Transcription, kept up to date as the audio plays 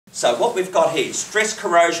So what we've got here, stress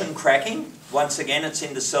corrosion cracking. Once again, it's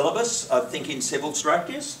in the syllabus, I think in civil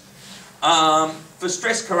structures. For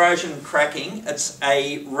stress corrosion cracking, it's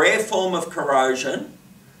a rare form of corrosion,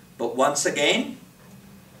 but once again,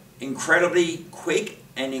 incredibly quick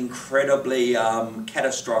and incredibly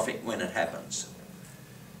catastrophic when it happens.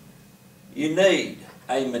 You need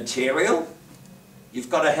a material, you've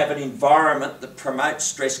got to have an environment that promotes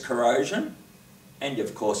stress corrosion, and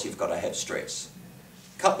of course you've got to have stress.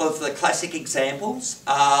 A couple of the classic examples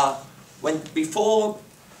are before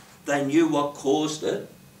they knew what caused it,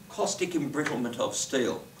 caustic embrittlement of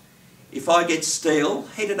steel. If I get steel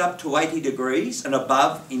heated up to 80 degrees and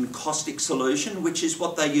above in caustic solution, which is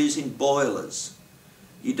what they use in boilers.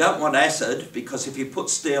 You don't want acid, because if you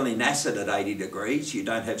put steel in acid at 80 degrees, you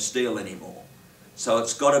don't have steel anymore. So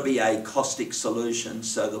it's got to be a caustic solution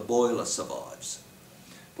so the boiler survives.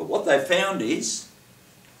 But what they found is,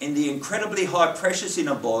 in the incredibly high pressures in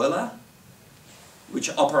a boiler,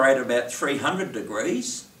 which operate about 300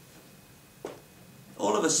 degrees,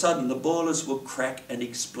 all of a sudden the boilers will crack and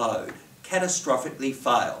explode, catastrophically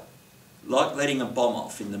fail, like letting a bomb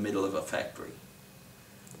off in the middle of a factory.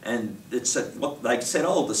 And it's what they said,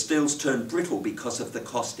 oh, the steel's turned brittle because of the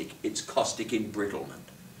caustic. It's caustic embrittlement.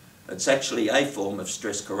 It's actually a form of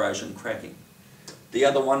stress corrosion cracking. The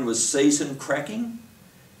other one was season cracking.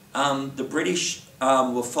 The British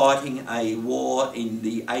were fighting a war in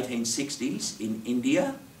the 1860s in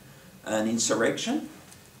India, an insurrection.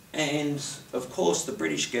 And of course the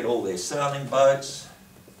British get all their sailing boats.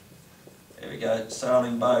 There we go,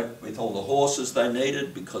 sailing boat with all the horses they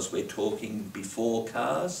needed, because we're talking before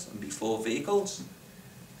cars and before vehicles.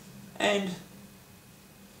 And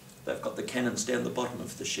they've got the cannons down the bottom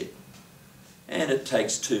of the ship. And it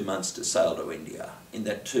takes 2 months to sail to India. In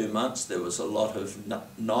that 2 months there was a lot of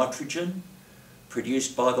nitrogen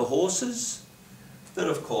produced by the horses that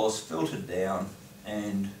of course filtered down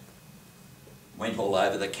and went all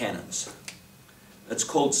over the cannons. It's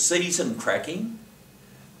called season cracking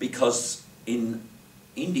because in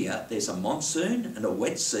India there's a monsoon and a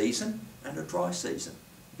wet season and a dry season.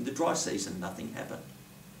 In the dry season nothing happened.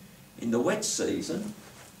 In the wet season,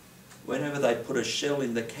 whenever they put a shell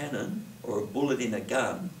in the cannon or a bullet in a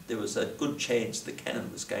gun, there was a good chance the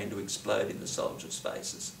cannon was going to explode in the soldiers'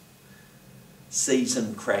 faces.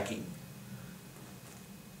 Season cracking.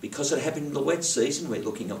 Because it happened in the wet season, we're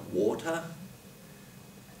looking at water.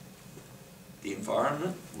 The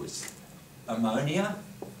environment was ammonia.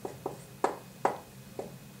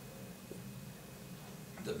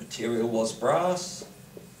 The material was brass,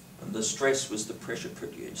 and the stress was the pressure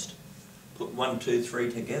produced. Put 1, 2,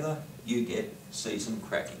 3 together, you get season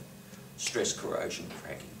cracking, stress corrosion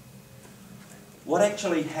cracking. What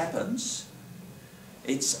actually happens,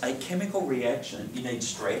 it's a chemical reaction. You need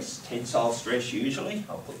stress, tensile stress usually.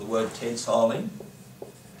 I'll put the word tensile in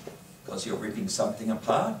because you're ripping something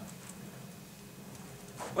apart.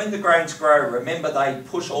 When the grains grow, remember they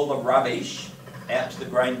push all the rubbish out to the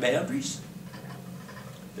grain boundaries.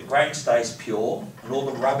 The grain stays pure, and all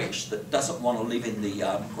the rubbish that doesn't want to live in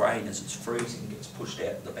the grain as it's freezing gets pushed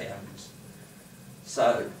out to the boundaries.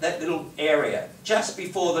 So that little area just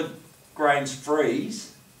before the grains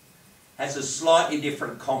freeze has a slightly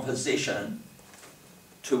different composition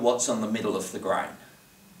to what's on the middle of the grain.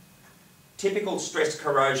 Typical stress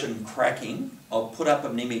corrosion cracking, I'll put up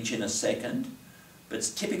an image in a second, but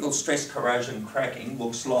typical stress corrosion cracking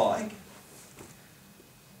looks like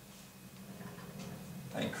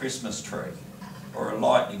a Christmas tree or a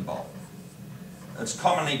lightning bolt. It's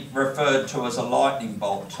commonly referred to as a lightning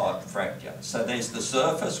bolt type fracture. So there's the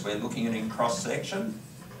surface, we're looking at in cross section,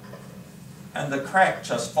 and the crack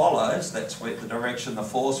just follows, that's where the direction the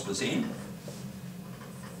force was in.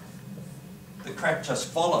 The crack just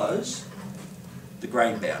follows the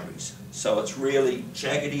grain boundaries. So it's really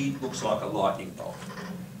jaggedy, looks like a lightning bolt.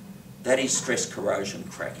 That is stress corrosion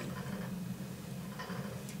cracking.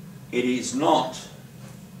 It is not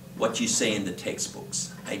what you see in the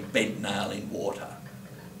textbooks, a bent nail in water.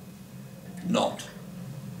 Not.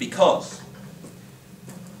 Because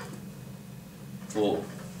for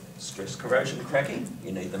stress corrosion cracking,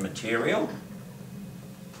 you need the material.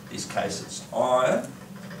 In this case it's iron.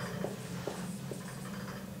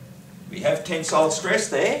 We have tensile stress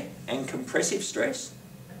there and compressive stress.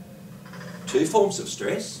 2 forms of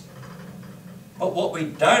stress. But what we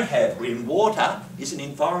don't have in water is an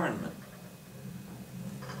environment.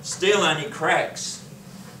 Steel only cracks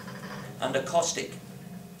under caustic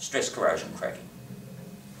stress corrosion cracking.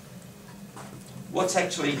 What's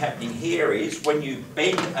actually happening here is when you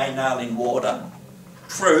bend a nail in water,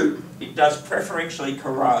 true, it does preferentially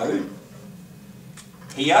corrode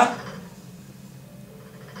here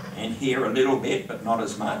and here a little bit, but not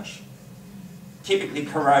as much, typically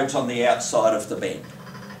corrodes on the outside of the bend.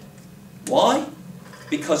 Why?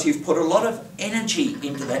 Because you've put a lot of energy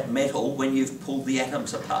into that metal when you've pulled the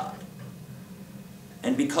atoms apart.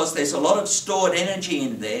 And because there's a lot of stored energy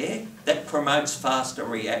in there, that promotes faster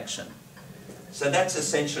reaction. So that's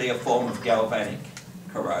essentially a form of galvanic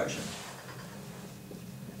corrosion,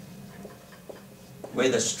 where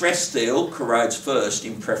the stressed steel corrodes first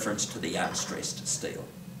in preference to the unstressed steel.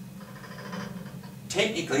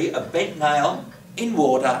 Technically, a bent nail in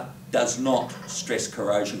water does not stress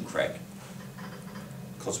corrosion crack,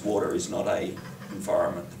 because water is not an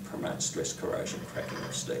environment that promotes stress corrosion cracking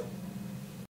of steel.